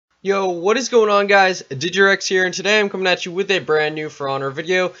Yo, what is going on, guys? DigiRex here, and today I'm coming at you with a brand new For Honor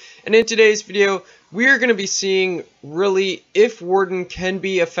video. And in today's video, we are going to be seeing really if Warden can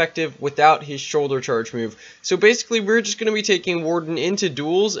be effective without his shoulder charge move. So basically, we're just going to be taking Warden into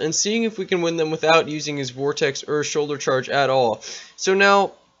duels and seeing if we can win them without using his Vortex or shoulder charge at all. So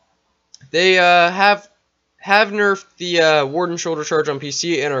now, they have nerfed the Warden shoulder charge on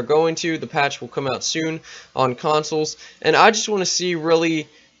PC and are going to. The patch will come out soon on consoles. And I just want to see really,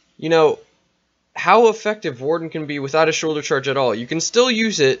 you know, how effective Warden can be without a shoulder charge at all. You can still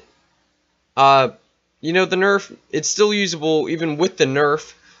use it. You know, the nerf, it's still usable even with the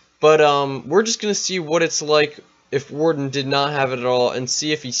nerf. But we're just going to see what it's like if Warden did not have it at all and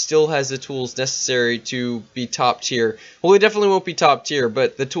see if he still has the tools necessary to be top tier. Well, he definitely won't be top tier,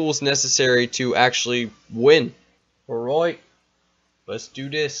 but the tools necessary to actually win. Alright, let's do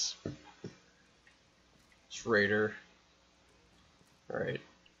this. It's Raider. Alright.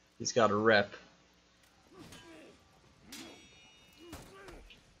 He's got a rep.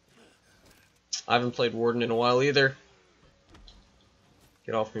 I haven't played Warden in a while either.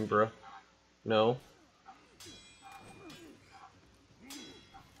 Get off me, bro. No.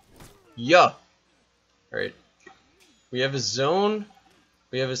 Yeah. Alright. We have his zone.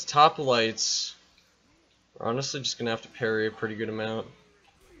 We have his top lights. We're honestly just gonna have to parry a pretty good amount.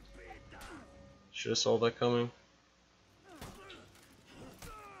 Should have saw that coming.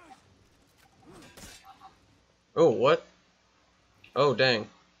 Oh, what? Oh, dang.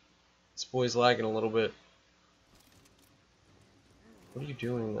 This boy's lagging a little bit. What are you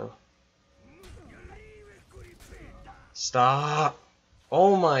doing, though? Stop!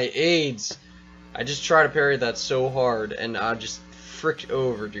 Oh, my AIDS! I just tried to parry that so hard, and I just fricked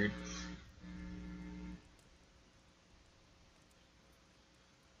over, dude.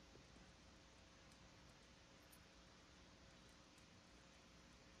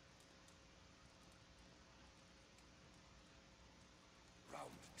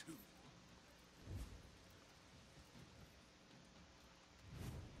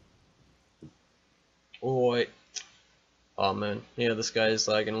 Oh, wait. Oh, man. Yeah, this guy is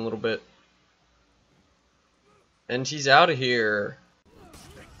lagging a little bit. And he's out of here.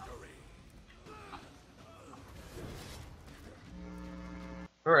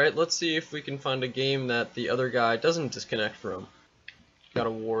 Alright, let's see if we can find a game that the other guy doesn't disconnect from. Got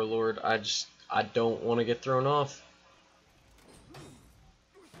a Warlord. I don't want to get thrown off.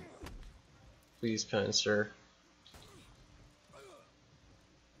 Please, kind sir.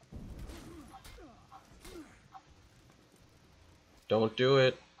 Don't do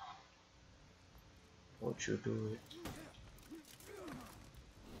it. Don't you do it.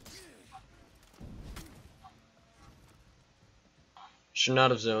 Should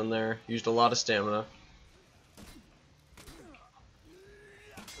not have zoned there. Used a lot of stamina.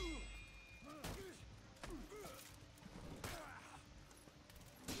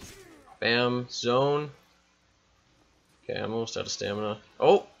 Bam. Zone. Okay, I'm almost out of stamina.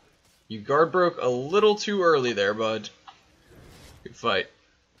 Oh! You guard broke a little too early there, bud. Good fight.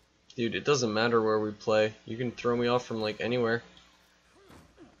 Dude, it doesn't matter where we play. You can throw me off from, like, anywhere.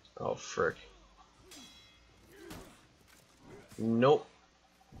 Oh, frick. Nope.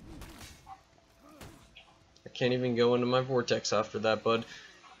 I can't even go into my Vortex after that, bud.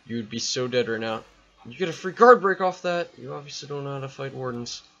 You'd be so dead right now. You get a free guard break off that. You obviously don't know how to fight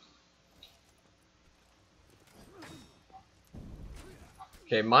Wardens.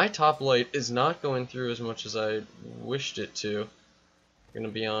 Okay, my top light is not going through as much as I wished it to. I'm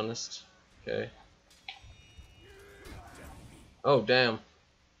gonna be honest. Okay. Oh, damn.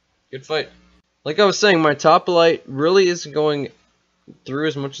 Good fight. Like I was saying, my top light really isn't going through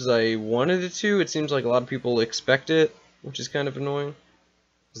as much as I wanted it to. It seems like a lot of people expect it, which is kind of annoying.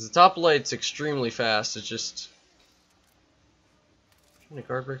 Because the top light's extremely fast. It's just... Trying to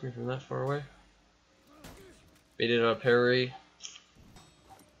guard break me from that far away. Baited out parry.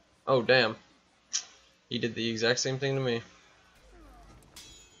 Oh, damn. He did the exact same thing to me.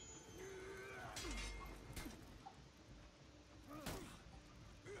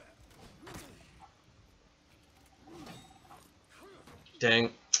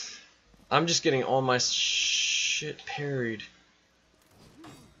 Dang. I'm just getting all my shit parried.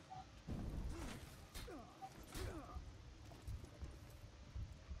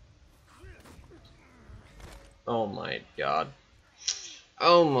 Oh my god.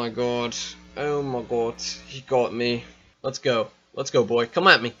 Oh my god. Oh my god. He got me. Let's go. Let's go, boy. Come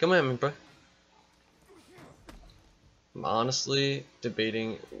at me. Come at me, bro. I'm honestly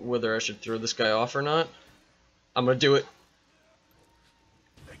debating whether I should throw this guy off or not. I'm gonna do it.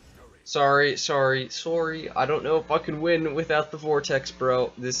 Sorry. I don't know if I can win without the Vortex,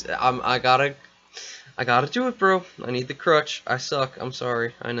 bro. I gotta do it, bro. I need the crutch. I suck. I'm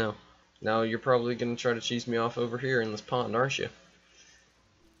sorry. I know. Now you're probably gonna try to cheese me off over here in this pond, aren't you?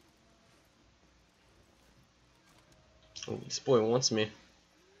 Oh, this boy wants me.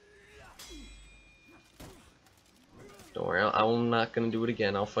 Don't worry, I'm not gonna do it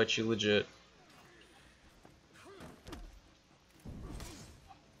again. I'll fight you legit.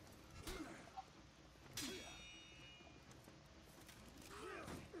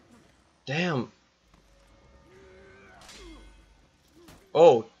 Damn.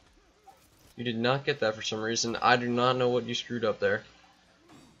 Oh, you did not get that for some reason. I do not know what you screwed up there.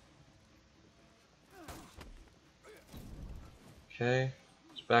 Okay,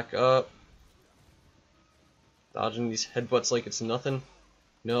 let's back up. Dodging these headbutts like it's nothing.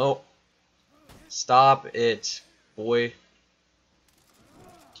 No. Stop it, boy.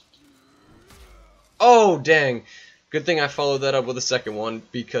 Oh, dang. Good thing I followed that up with a second one,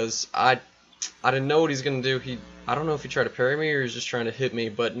 because I didn't know what he's gonna do. I don't know if he tried to parry me or he's just trying to hit me,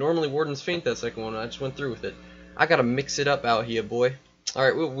 but normally Warden's feint that second one, and I just went through with it. I gotta mix it up out here, boy.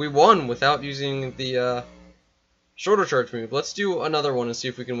 Alright, we won without using the shoulder charge move. Let's do another one and see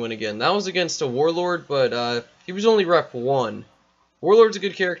if we can win again. That was against a Warlord, but he was only rep 1. Warlord's a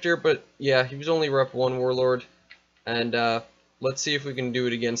good character, but yeah, he was only rep 1 Warlord. And let's see if we can do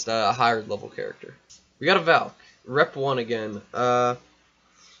it against a higher level character. We got a Valk, rep 1 again. Yeah,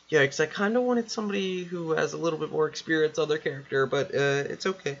 because I kind of wanted somebody who has a little bit more experience on their character, but it's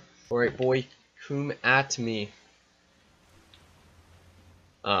okay. Alright, boy, come at me.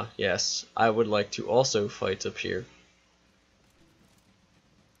 Yes, I would like to also fight up here.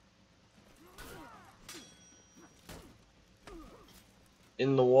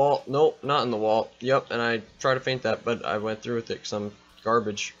 In the wall. Nope, not in the wall. Yep, and I tried to feint that, but I went through with it because I'm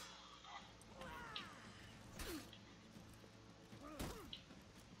garbage.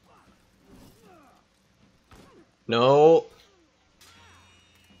 No.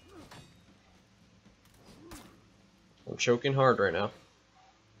 I'm choking hard right now.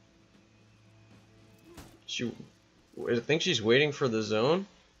 I think she's waiting for the zone.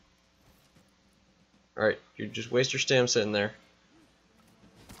 Alright, you just waste your stam sitting there.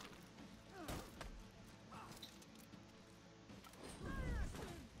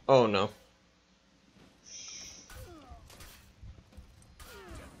 Oh no.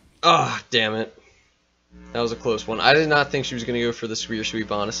 Ah, damn it. That was a close one. I did not think she was going to go for the spear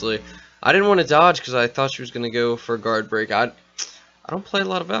sweep, honestly. I didn't want to dodge because I thought she was going to go for a guard break. I don't play a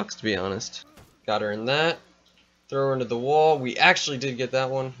lot of Valks, to be honest. Got her in that. Throw her into the wall. We actually did get that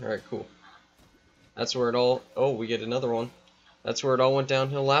one. Alright, cool. That's where it all... Oh, we get another one. That's where it all went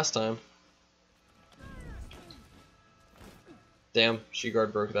downhill last time. Damn, she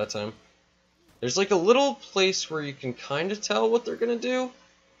guard broke that time. There's like a little place where you can kind of tell what they're going to do.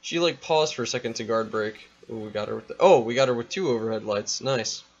 She like paused for a second to guard break. Ooh, we got her with we got her with 2 overhead lights.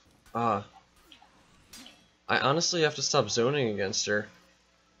 Nice. I honestly have to stop zoning against her.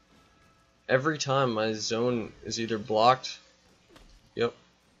 Every time my zone is either blocked. Yep.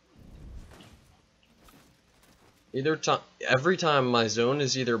 Every time my zone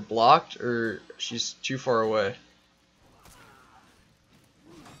is either blocked or she's too far away.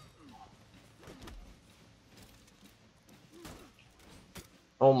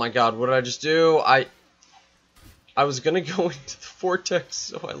 Oh my god, what did I just do? I was gonna go into the Vortex,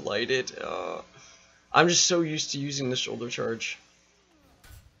 so I lighted. I'm just so used to using the shoulder charge.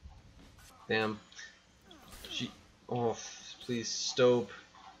 Damn. Oh, please, Stope.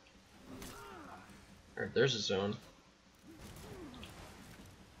 Alright, there's a zone.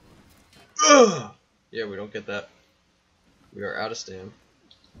 Ugh! Yeah, we don't get that. We are out of stam.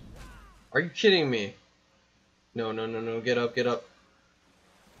 Are you kidding me? No, no, no, no, get up, get up.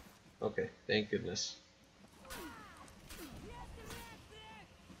 Okay, thank goodness.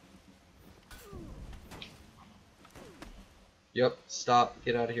 Yep, stop,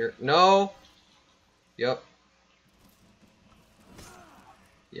 get out of here. No! Yep.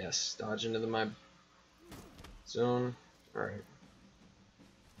 Yes, dodge into my zone. Alright.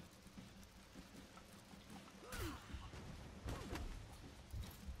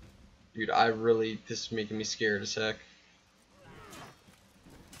 Dude, this is making me scared as heck.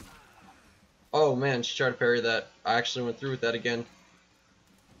 Oh man, she tried to parry that. I actually went through with that again.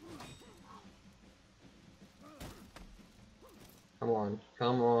 Come on,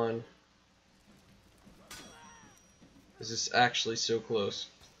 come on. This is actually so close.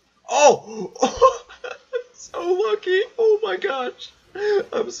 Oh! So lucky! Oh my gosh!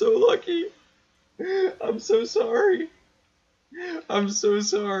 I'm so lucky! I'm so sorry! I'm so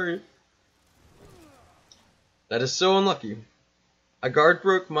sorry! That is so unlucky. I guard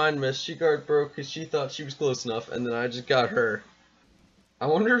broke, mine missed. She guard broke because she thought she was close enough, and then I just got her. I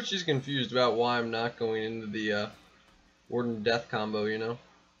wonder if she's confused about why I'm not going into the Warden death combo, you know?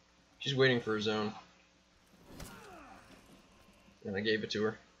 She's waiting for her zone. And I gave it to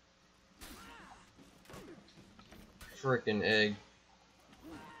her. Frickin' egg.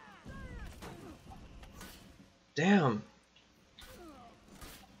 Damn.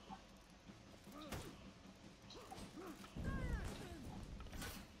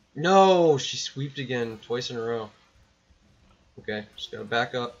 No, she sweeped again, twice in a row. Okay, just gotta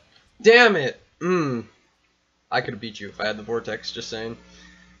back up. Damn it! I could have beat you if I had the Vortex, just saying.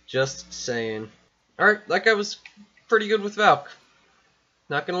 Just saying. Alright, that guy was pretty good with Valk.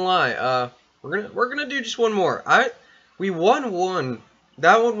 Not gonna lie. We're gonna do just one more. We won one.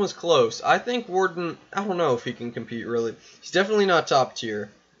 That one was close. I think Warden, I don't know if he can compete really. He's definitely not top tier.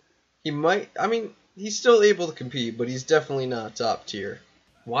 He might, I mean, he's still able to compete, but he's definitely not top tier.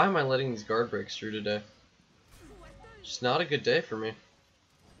 Why am I letting these guard breaks through today? Just not a good day for me.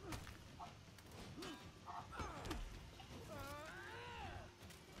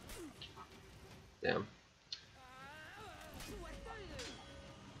 Damn.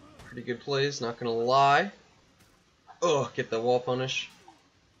 Pretty good plays, not gonna lie. Oh, get that wall punish.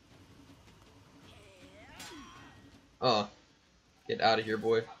 Oh, get out of here,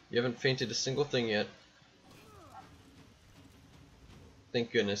 boy. You haven't fainted a single thing yet.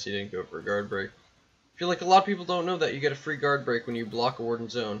 Thank goodness you didn't go for a guard break. I feel like a lot of people don't know that you get a free guard break when you block a Warden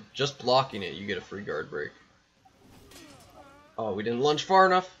zone. Just blocking it, you get a free guard break. Oh, we didn't lunge far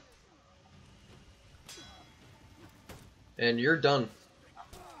enough. And you're done.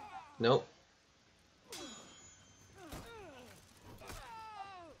 Nope.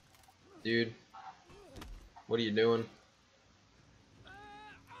 Dude. What are you doing?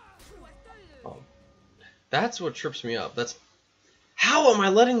 Oh. That's what trips me up. That's... How am I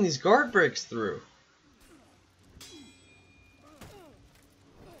letting these guard breaks through?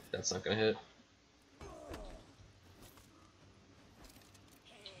 That's not gonna hit.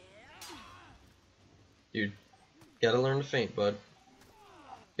 Dude. Gotta learn to feint, bud.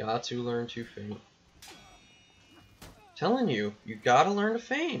 Got to learn to feint. Telling you, you gotta learn to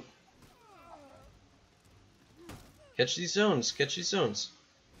feint. Catch these zones, catch these zones.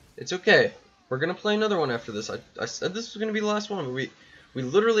 It's okay. We're gonna play another one after this. I said this was gonna be the last one, but we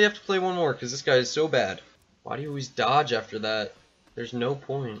literally have to play one more because this guy is so bad. Why do you always dodge after that? There's no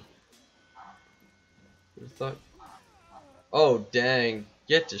point. Who thought? Oh dang!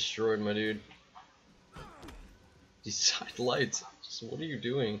 Get destroyed, my dude. These side lights. Just, what are you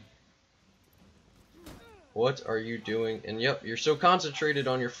doing? What are you doing? And yep, you're so concentrated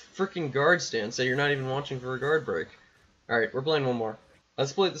on your freaking guard stance that you're not even watching for a guard break. Alright, we're playing one more.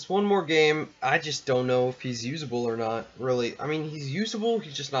 Let's play this one more game. I just don't know if he's usable or not, really. I mean, he's usable,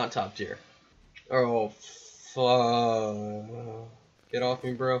 he's just not top tier. Oh, fuck. Get off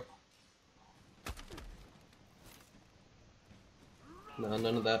me, bro. No,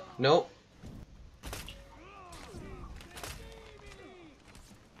 none of that. Nope.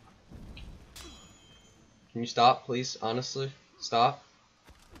 Can you stop, please? Honestly? Stop.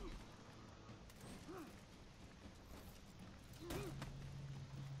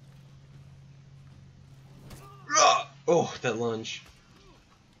 Oh, that lunge.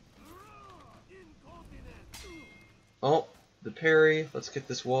 Oh, the parry. Let's get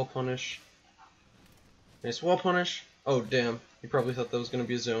this wall punish. Nice wall punish. Oh, damn. You probably thought that was going to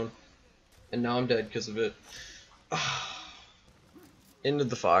be a zone. And now I'm dead because of it. Into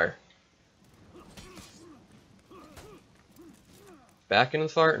the fire. Back into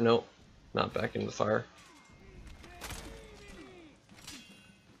the fire? Nope. Not back into the fire.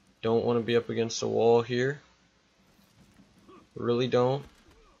 Don't want to be up against a wall here. Really don't.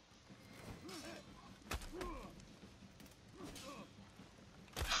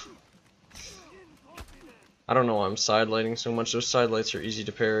 I don't know why I'm side lighting so much. Those side lights are easy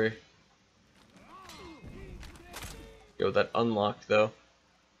to parry. Yo, that unlocked though.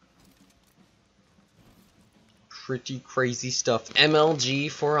 Pretty crazy stuff. MLG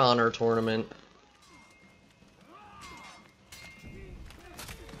for Honor tournament.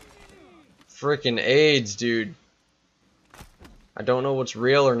 Frickin' AIDS, dude. I don't know what's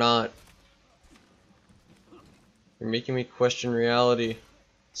real or not. You're making me question reality.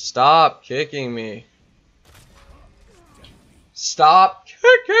 Stop kicking me. Stop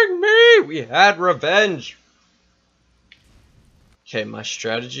kicking me! We had revenge! Okay, my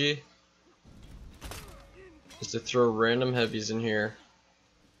strategy is to throw random heavies in here.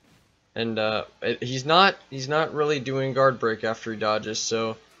 And he's not really doing guard break after he dodges,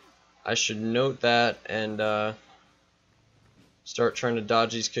 so I should note that and start trying to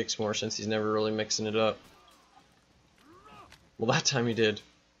dodge these kicks more, since he's never really mixing it up. Well, that time he did.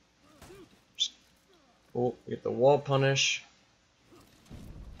 Oh, get the wall punish.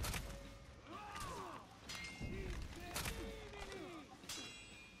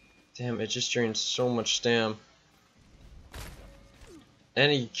 Damn, it just drains so much stam.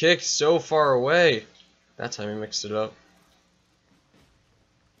 And he kicked so far away. That time he mixed it up.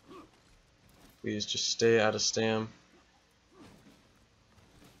 Please just stay out of stam.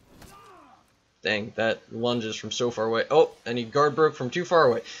 Dang, that lunges from so far away. Oh, and he guard broke from too far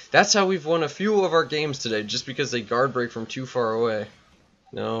away. That's how we've won a few of our games today, just because they guard break from too far away.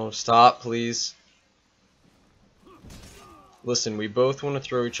 No, stop, please. Listen, we both want to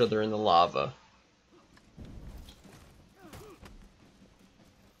throw each other in the lava.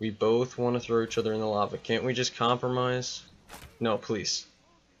 We both want to throw each other in the lava. Can't we just compromise? No, please.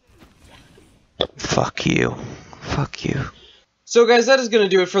 Fuck you. Fuck you. So guys, that is going to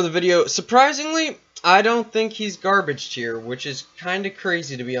do it for the video. Surprisingly, I don't think he's garbage tier, which is kind of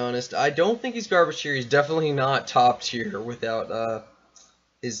crazy, to be honest. I don't think he's garbage tier. He's definitely not top tier without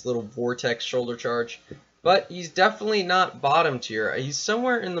his little Vortex shoulder charge. But he's definitely not bottom tier. He's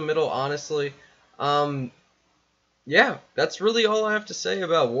somewhere in the middle, honestly. Yeah, that's really all I have to say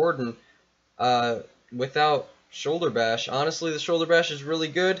about Warden without shoulder bash. Honestly, the shoulder bash is really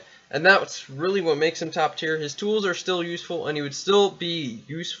good, and that's really what makes him top tier. His tools are still useful, and he would still be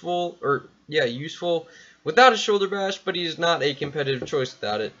useful, useful without a shoulder bash, but he's not a competitive choice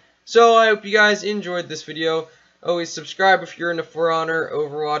without it. So I hope you guys enjoyed this video. Always subscribe if you're into For Honor,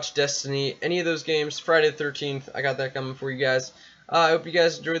 Overwatch, Destiny, any of those games. Friday the 13th, I got that coming for you guys. I hope you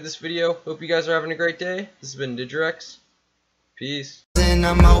guys enjoyed this video. Hope you guys are having a great day. This has been Digirex. Peace.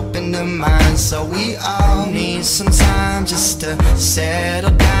 I'm open to mine, so we all need some time just to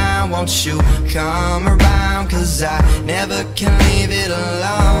settle down. Won't you come around, cause I never can leave it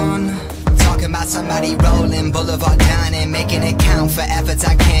alone. Talking about somebody rolling, boulevard dining, making it count for efforts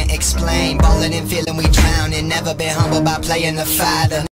I can't explain. Ballin' and feeling we drowning, never been humbled by playing the fighter.